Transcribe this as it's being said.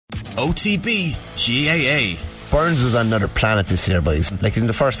OTB GAA. Burns was on another planet this year, boys. Like in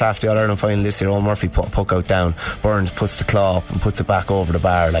the first half of the All-Ireland final this year, Owen Murphy put a puck out down. Burns puts the claw up and puts it back over the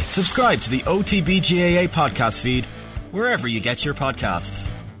bar. Like, subscribe to the OTB GAA podcast feed wherever you get your podcasts.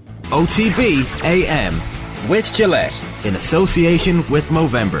 OTB AM with Gillette in association with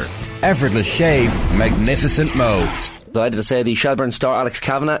Movember. Effortless shave, magnificent Mo. Delighted to say the Shelbourne star Alex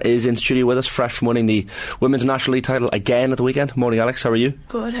Kavanagh is in studio with us, fresh from winning the Women's National League title again at the weekend. Morning, Alex, how are you?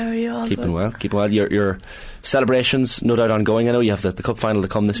 Good, how are you all? Keeping well. Your celebrations, no doubt, ongoing. I know you have the cup final to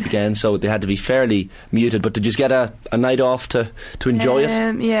come this weekend, so they had to be fairly muted, but did you get a night off to enjoy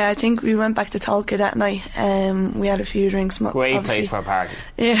it? Yeah, I think we went back to Tolka that night. We had a few drinks. Great place for a party.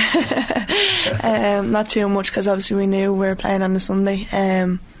 Yeah. Not too much, because obviously we knew we were playing on the Sunday,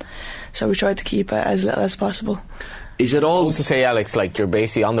 so we tried to keep it as little as possible. Is it all to say, Alex, like you're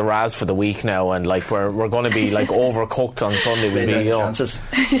basically on the Raz for the week now, and like we're going to be like overcooked on Sunday. We'll be,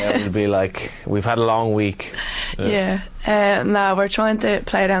 we'll be like, we've had a long week. Yeah. No, we're trying to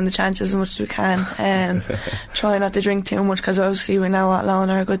play down the chances as much as we can. Try not to drink too much, because obviously we know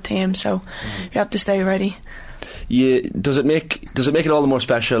Athlone are a good team, so you have to stay ready. Does it make it all the more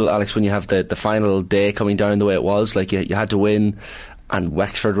special, Alex, when you have the final day coming down the way it was? Like you had to win, and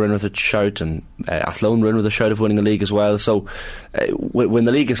Wexford were in with a shout, and Athlone were in with a shout of winning the league as well. So when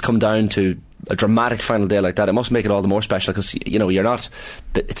the league has come down to a dramatic final day like that, it must make it all the more special, because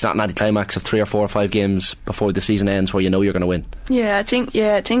it's not an anticlimax of 3 or 4 or 5 games before the season ends where you know you're going to win. I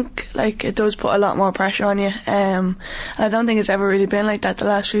think like it does put a lot more pressure on you. I don't think it's ever really been like that the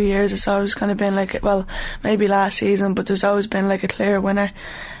last few years. It's always kind of been like, well, maybe last season, but there's always been like a clear winner.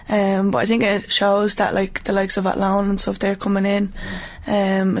 But I think it shows that like the likes of Athlone and stuff, they're coming in.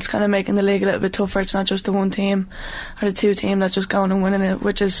 It's kind of making the league a little bit tougher. It's not just the one team or the two team that's just going and winning it,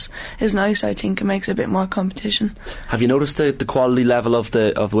 which is nice. I think it makes a bit more competition. Have you noticed the quality level of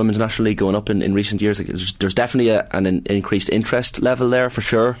the Women's National League going up in recent years? There's definitely an increased interest level there for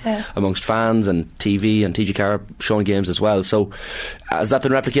sure, amongst fans and TV and TG Carr showing games as well. So has that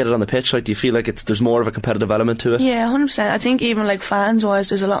been replicated on the pitch? Like, do you feel like there's more of a competitive element to it? Yeah, 100%. I think even like fans wise,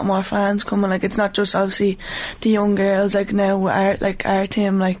 there's a lot more fans coming. Like, it's not just obviously the young girls. Like now our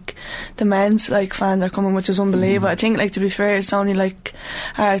team, like the men's like fans are coming, which is unbelievable. I think, like, to be fair, it's only like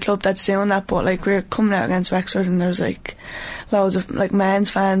our club that's doing that, but like we're coming out against Wexford and there's like loads of like men's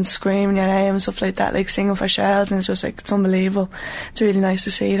fans screaming your name and stuff like that, like singing for Shells, and it's just like, it's unbelievable. It's really nice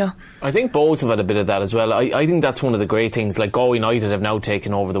to see though. I think both have had a bit of that as well. I think that's one of the great things. Like, Go United have now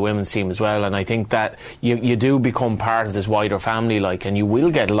taken over the women's team as well, and I think that you do become part of this wider family, like, and you will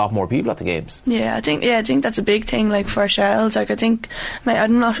get a lot more people at the games. I think that's a big thing, like, for Shells. Like, I think,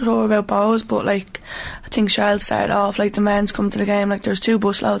 I'm not sure about Bows, but like, I think Shells started off, like, the men's come to the game, like, there's 2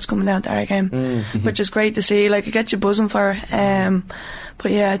 busloads coming down to our game, which is great to see. Like, it gets you buzzing for it.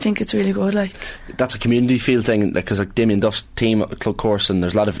 But yeah, I think it's really good. Like, that's a community feel thing, because like Damien Duff's team at Club Course, and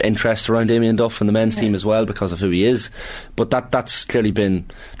there's a lot of interest around Damien Duff and the men's team as well because of who he is. But that's clearly been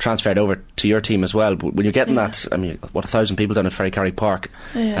transferred over to your team as well. But when you're getting that, 1,000 people down at Ferrycarrig Park,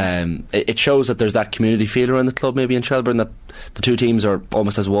 it shows that there's that community feel around the club, maybe in Shelbourne, that the two teams are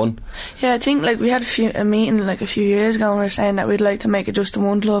almost as one. I think like we had a meeting like a few years ago, and we were saying that we'd like to make it just a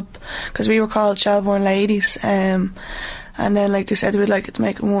one club, because we were called Shelbourne Ladies. And then, like, they said we'd like it to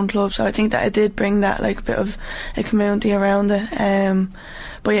make it one club, so I think that it did bring that, like, bit of a community around it.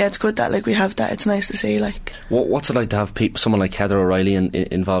 But yeah, it's good that, like, we have that. It's nice to see, like. What's it like to have someone like Heather O'Reilly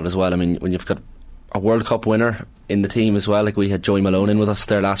involved as well? I mean, when you've got a World Cup winner in the team as well, like we had Joey Malone in with us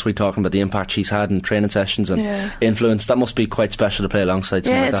there last week talking about the impact she's had in training sessions and influence. That must be quite special to play alongside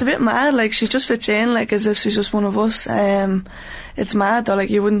someone like that. It's a bit mad, like, she just fits in like as if she's just one of us. It's mad though, like,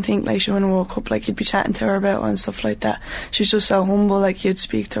 you wouldn't think like she won a World Cup, like you'd be chatting to her about it and stuff like that. She's just so humble, like you'd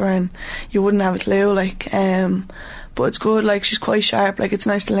speak to her and you wouldn't have a clue, like, but it's good, like, she's quite sharp, like, it's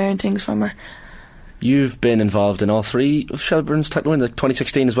nice to learn things from her. You've been involved in all 3 of Shelbourne's title wins. Like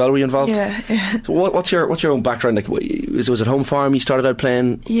 2016 as well, were you involved? Yeah. So what's your own background? Like, was it Home Farm you started out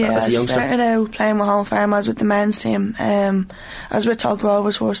playing as a youngster? I started out playing with Home Farm. I was with the men's team. I was with Tolka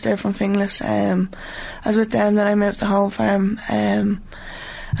Rovers first there from Finglas. I was with them, then I moved to Home Farm. And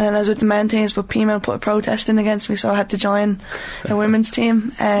then I was with the men's teams, but PML put a protest in against me, so I had to join the women's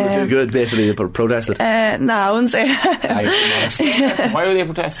team. You were too good, basically, they protested? No, I wouldn't say that. Why were they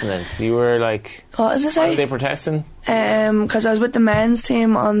protesting then? Because you were like... What is it, sorry? Why were they protesting? Because I was with the men's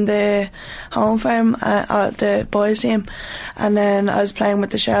team on the Home Farm, the boys team, and then I was playing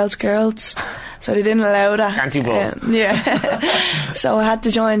with the Shells girls, so they didn't allow that. Can't you both? Yeah. So I had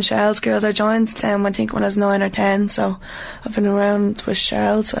to join Shells girls. I joined them, I think, when I was 9 or 10, so I've been around with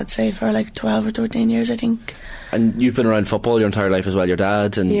Shells, I'd say, for like 12 or 13 years, I think. And you've been around football your entire life as well. Your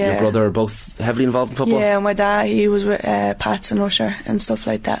dad and your brother are both heavily involved in football? Yeah, my dad, he was with Pats and Usher and stuff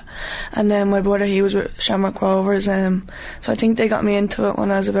like that. And then my brother, he was with Shamrock Rovers. So I think they got me into it when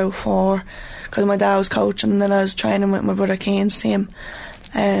I was about 4, because my dad was coaching, and then I was training with my brother Keane's team,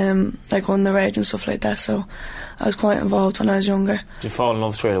 like underage and stuff like that. So I was quite involved when I was younger. Did you fall in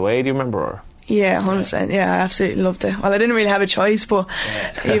love straight away, do you remember? Or? Yeah, 100%. Yeah, I absolutely loved it. Well, I didn't really have a choice, but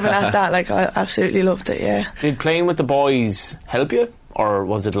even at that, like, I absolutely loved it, yeah. Did playing with the boys help you? Or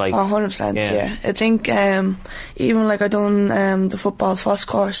was it like... 100%, yeah. I think even like I done the football FOSS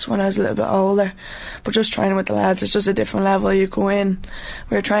course when I was a little bit older, but just training with the lads, it's just a different level. You go in,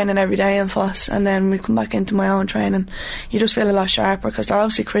 we were training every day in FOSS, and then we come back into my own training. You just feel a lot sharper, because they're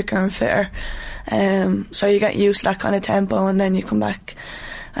obviously quicker and fitter. So you get used to that kind of tempo, and then you come back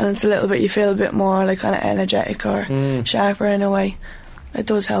and it's a little bit, you feel a bit more like kind of energetic or sharper in a way. It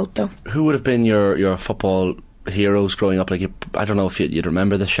does help though. Who would have been your football heroes growing up? Like, I don't know if you'd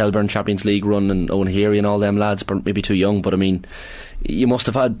remember the Shelbourne Champions League run and Owen Heary and all them lads, but maybe too young. But I mean, you must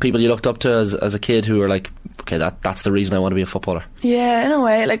have had people you looked up to as a kid who were like, okay, that's the reason I want to be a footballer. Yeah, in a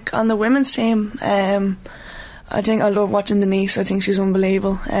way. Like on the women's team, I think I love watching Denise. I think she's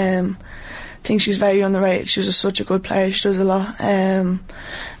unbelievable. I think she's very underrated. She's just such a good player. She does a lot.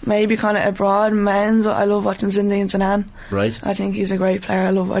 Maybe kind of abroad, men's, I love watching Zinedine Zidane. Right. I think he's a great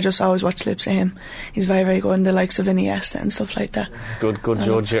player. I just always watch clips of him. He's very, very good in the likes of Iniesta and stuff like that. Good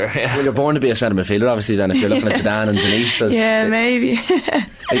judge here. Well, you're born to be a centre midfielder, obviously, then, if you're looking at Zidane and Denise. Yeah, maybe.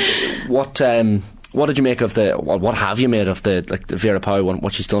 What did you make of what have you made of the Vera Pauw,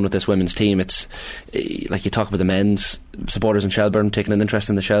 what she's done with this women's team? It's like you talk about the men's supporters in Shelbourne taking an interest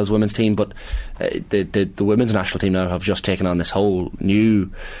in the Shells women's team, but the women's national team now have just taken on this whole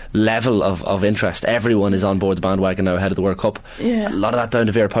new level of interest. Everyone is on board the bandwagon now ahead of the World Cup. Yeah. A lot of that down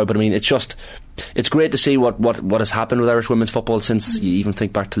to Vera Pauw, but I mean, it's great to see what has happened with Irish women's football since you even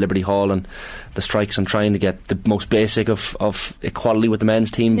think back to Liberty Hall and the strikes and trying to get the most basic of equality with the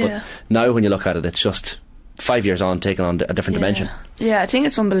men's team. But now when you look at it, it's just 5 years on, taking on a different dimension. Yeah, I think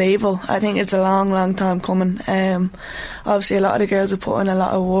it's unbelievable. I think it's a long, long time coming. Obviously, a lot of the girls have put in a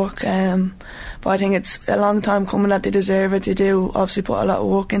lot of work, but I think it's a long time coming that they deserve it. They do obviously put a lot of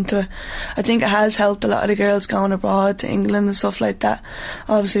work into it. I think it has helped a lot of the girls going abroad to England and stuff like that.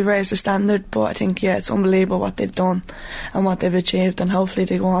 Obviously, raise the standard, but I think, it's unbelievable what they've done and what they've achieved, and hopefully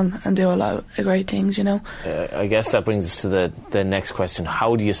they go on and do a lot of great things, you know. I guess that brings us to the next question.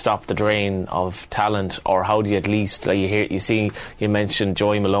 How do you stop the drain of talent, or how do you at least, like you mentioned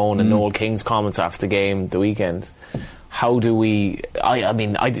Joy Malone and Noel King's comments after the game the weekend. How do we... I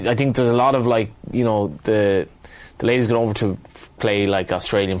mean, I think there's a lot of, like, you know, the ladies going over to play, like,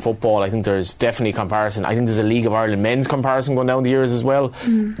 Australian football. I think there's definitely a comparison. I think there's a League of Ireland men's comparison going down the years as well.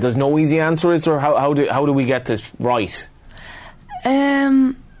 There's no easy answer, is there? How do we get this right?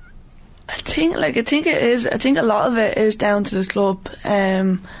 I think it is. I think a lot of it is down to the club.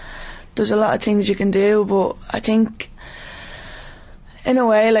 There's a lot of things you can do, but I think, in a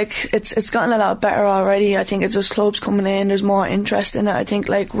way, like, it's gotten a lot better already. I think it's just clubs coming in, there's more interest in it. I think,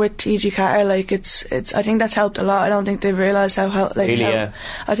 like, with TG Carter, like, it's I think that's helped a lot. I don't think they've realised how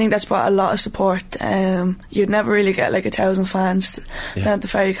I think that's brought a lot of support. You'd never really get like 1,000 fans down at the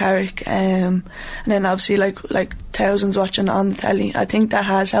Ferry Carrick, and then obviously like thousands watching on the telly. I think that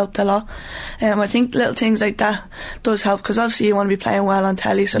has helped a lot. I think little things like that does help, because obviously you want to be playing well on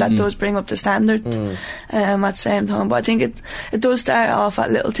telly, so that does bring up the standard at the same time. But I think it does start off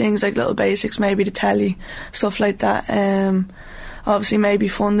at little things, like little basics, maybe the telly, stuff like that. Obviously maybe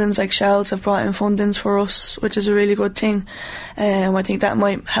fundings, like Shells have brought in fundings for us, which is a really good thing. I think that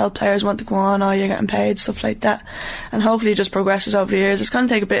might help players want to go on, or you're getting paid, stuff like that, and hopefully it just progresses over the years. It's going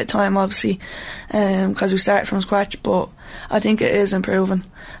to take a bit of time, obviously, because we started from scratch, but I think it is improving.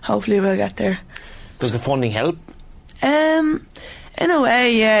 Hopefully we'll get there. Does the funding help? In a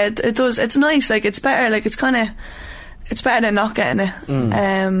way, yeah, it does. It's nice, like, it's better, like, it's better than not getting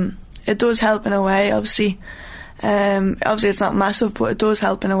it. It does help in a way, obviously. Obviously it's not massive, but it does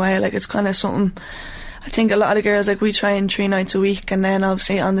help in a way. Like, it's kind of something. I think a lot of the girls, like, we train 3 nights a week, and then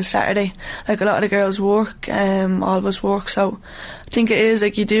obviously on the Saturday, like, a lot of the girls work, all of us work, so I think it is,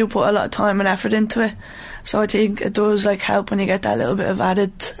 like, you do put a lot of time and effort into it. So I think it does, like, help when you get that little bit of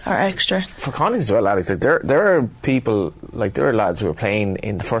added or extra. For context as well, Alex, like, there are people, like, there are lads who are playing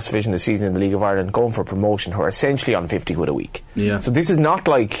in the first division this season in the League of Ireland, going for promotion, who are essentially on 50 quid a week. Yeah. So this is not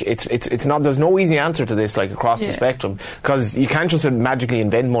like, it's not, there's no easy answer to this, like, across the spectrum, because you can't just magically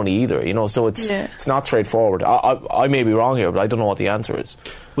invent money either, you know, so it's not straightforward. I may be wrong here, but I don't know what the answer is.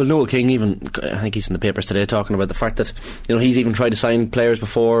 Well, Noel King, even, I think he's in the papers today talking about the fact that, you know, he's even tried to sign players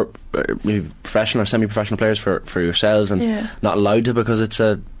before, maybe professional or semi-professional players for yourselves, and not allowed to because it's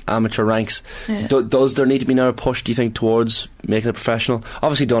amateur ranks. Does there need to be now a push, do you think, towards making it professional?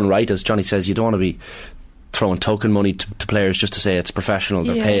 Obviously done right, as Johnny says, you don't want to be throwing token money to players just to say it's professional,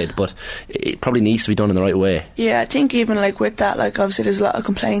 they're paid, but it probably needs to be done in the right way. I think even like with that, like obviously there's a lot of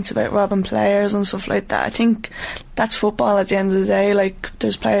complaints about robbing players and stuff like that. I think that's football at the end of the day. Like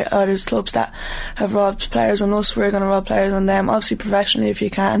there's clubs that have robbed players on us, we're going to rob players on them, obviously professionally if you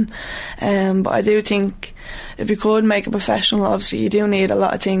can, but I do think if you could make it professional, obviously you do need a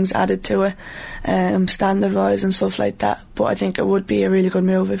lot of things added to it, standard wise and stuff like that, but I think it would be a really good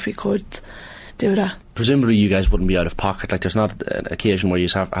move if we could do that. Presumably you guys wouldn't be out of pocket, like there's not an occasion where you're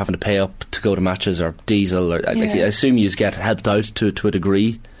having to pay up to go to matches or diesel, or like, I assume you get helped out to a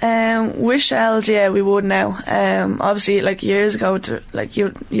degree. With Shells, we would now. Obviously, like years ago,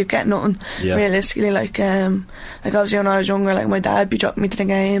 you'd get nothing realistically. Like obviously when I was younger, like my dad be dropping me to the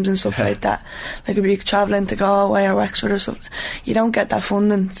games and stuff like that. Like I'd be travelling to Galway or Wexford or stuff. You don't get that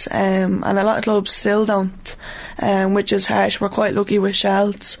funding, and a lot of clubs still don't, which is harsh. We're quite lucky with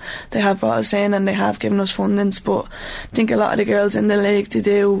Shells. They have brought us in and they have given us fundings, but I think a lot of the girls in the league, they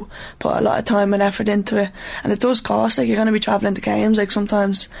do put a lot of time and effort into it, and it does cost. Like you're going to be travelling to games, like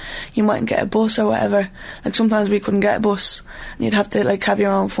sometimes you mightn't get a bus or whatever. Like sometimes we couldn't get a bus and you'd have to like have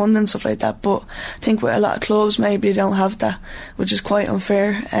your own funding and stuff like that, but I think with a lot of clubs maybe they don't have that, which is quite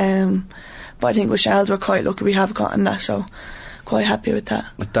unfair, but I think with Shells we're quite lucky we have gotten that, so quite happy with that.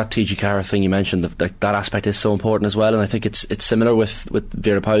 That TG Cara thing you mentioned, that aspect is so important as well, and I think it's similar with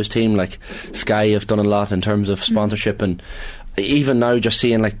Vera Pauw's team. Like Sky have done a lot in terms of sponsorship, and even now just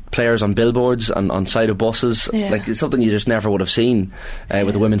seeing like players on billboards and on side of buses, like it's something you just never would have seen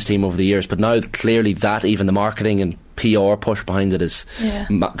with the women's team over the years, but now clearly that even the marketing and PR push behind it is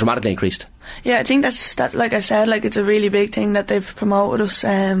dramatically increased. I think that like I said, like it's a really big thing that they've promoted us.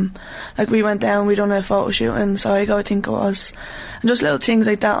 Like we went down, we done a photo shoot in Sligo, I think it was, and just little things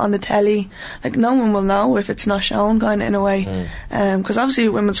like that on the telly, like no one will know if it's not shown, kind of in a way, because obviously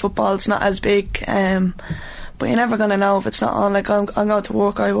women's football, it's not as big, but you're never going to know if it's not on. Like I'm going to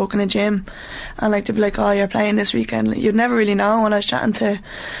work, I work in a gym, and like to be like, oh, you're playing this weekend, you'd never really know. When I was chatting to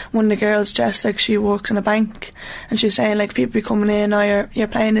one of the girls, Jess, like she works in a bank, and she's saying like people be coming in, oh, you're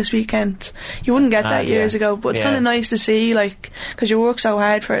playing this weekend. You wouldn't get that years ago, but it's kind of nice to see, like, because you work so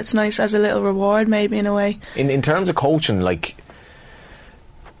hard for it, it's nice as a little reward maybe in a way. In terms of coaching, like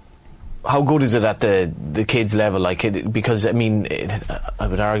how good is it at the kids level? Like because I mean I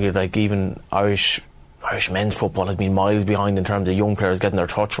would argue like even Irish men's football has been miles behind in terms of young players getting their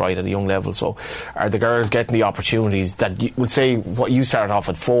touch right at a young level. So are the girls getting the opportunities that you would say, what you started off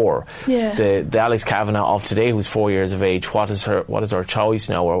at 4, the Alex Kavanagh of today who's 4 years of age, what is her choice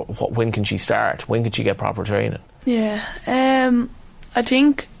now, or when can she start, when can she get proper training? I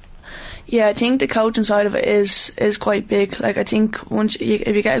think the coaching side of it is quite big. Like I think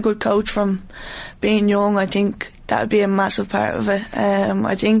if you get a good coach from being young, I think that would be a massive part of it.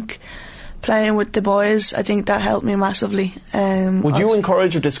 I think playing with the boys, I think that helped me massively. Would you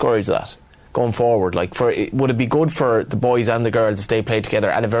encourage or discourage that going forward? Like, would it be good for the boys and the girls if they played together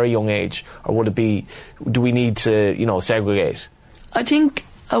at a very young age, or would it be? Do we need to, segregate? I think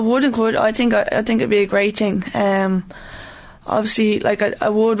I would encourage. I think it'd be a great thing. Obviously, like I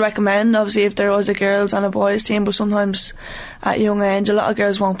would recommend, obviously, if there was a girls and a boys team, but sometimes at a young age, a lot of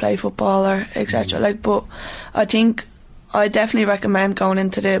girls won't play football or etc. Like, but I think I definitely recommend going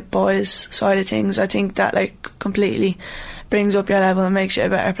into the boys side of things. I think that like completely brings up your level and makes you a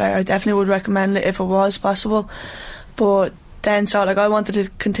better player. I definitely would recommend it if it was possible. But then, so like I wanted to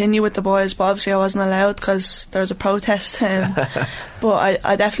continue with the boys, but obviously I wasn't allowed because there was a protest. But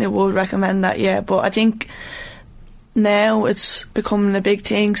I definitely would recommend that. Yeah, but I think now it's becoming a big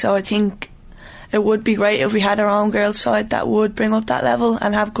thing. So I think it would be great if we had our own girls side that would bring up that level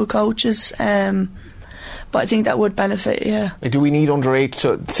and have good coaches. But I think that would benefit, yeah. Do we need under 8,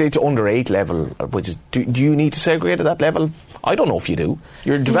 to under 8 level, which is, do you need to segregate at that level? I don't know if you do.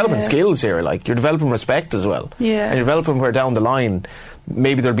 You're developing skills here, like, you're developing respect as well. Yeah. And you're developing where down the line,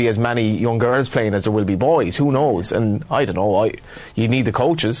 maybe there'll be as many young girls playing as there will be boys, who knows? And I don't know, you need the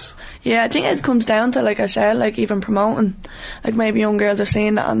coaches. Yeah, I think it comes down to, like I said, like even promoting. Like maybe young girls are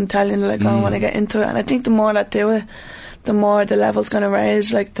seeing that and telling them, like, I want to get into it. And I think the more that do it, the more the level's going to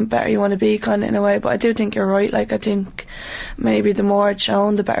raise, like the better you want to be, kind of in a way. But I do think you're right. Like I think maybe the more it's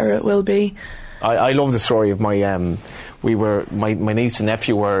shown, the better it will be. I love the story of my my niece and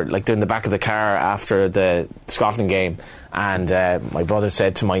nephew were like they're in the back of the car after the Scotland game, And my brother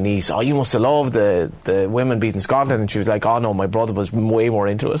said to my niece, "Oh, you must have loved the women beating Scotland." And she was like, "Oh no, my brother was way more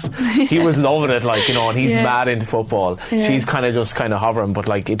into it. He was loving it, like, you know, and he's mad into football." She's kind of hovering, but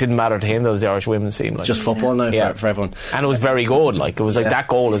like it didn't matter to him. That was the Irish women's team, like. Just football now for everyone. And it was very good. Like it was like that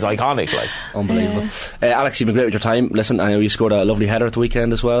goal is iconic. Like unbelievable. Alex, you've been great with your time. Listen, I know you scored a lovely header at the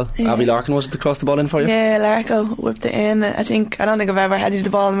weekend as well. Abby Larkin, was it to cross the ball in for you? Yeah, Larko whipped it in. I don't think I've ever headed the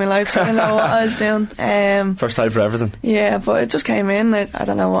ball in my life, so I don't know what I was doing. First time for everything. Yeah, but it just came in. I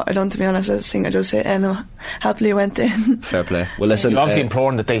don't know what I done, to be honest. I think I just hit and happily went in. Fair play. Well, listen, obviously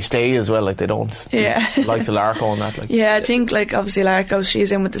important that they stay as well, like they don't like the Larko and that, like. Yeah, I think like obviously Larko,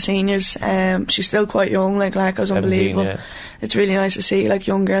 she's in with the seniors. She's still quite young, like Larko's unbelievable. It's really nice to see like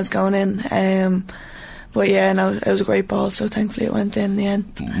young girls going in. But yeah, no, it was a great ball, so thankfully it went in the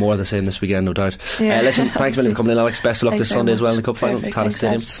end. More of the same this weekend, no doubt. Listen, thanks a million for coming in, Alex. Best of luck this Sunday as well in the Cup final. Tallaght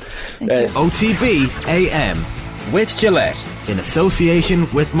Stadium. OTB AM with Gillette in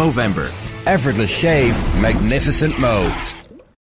association with Movember. Effortless shave, magnificent mo.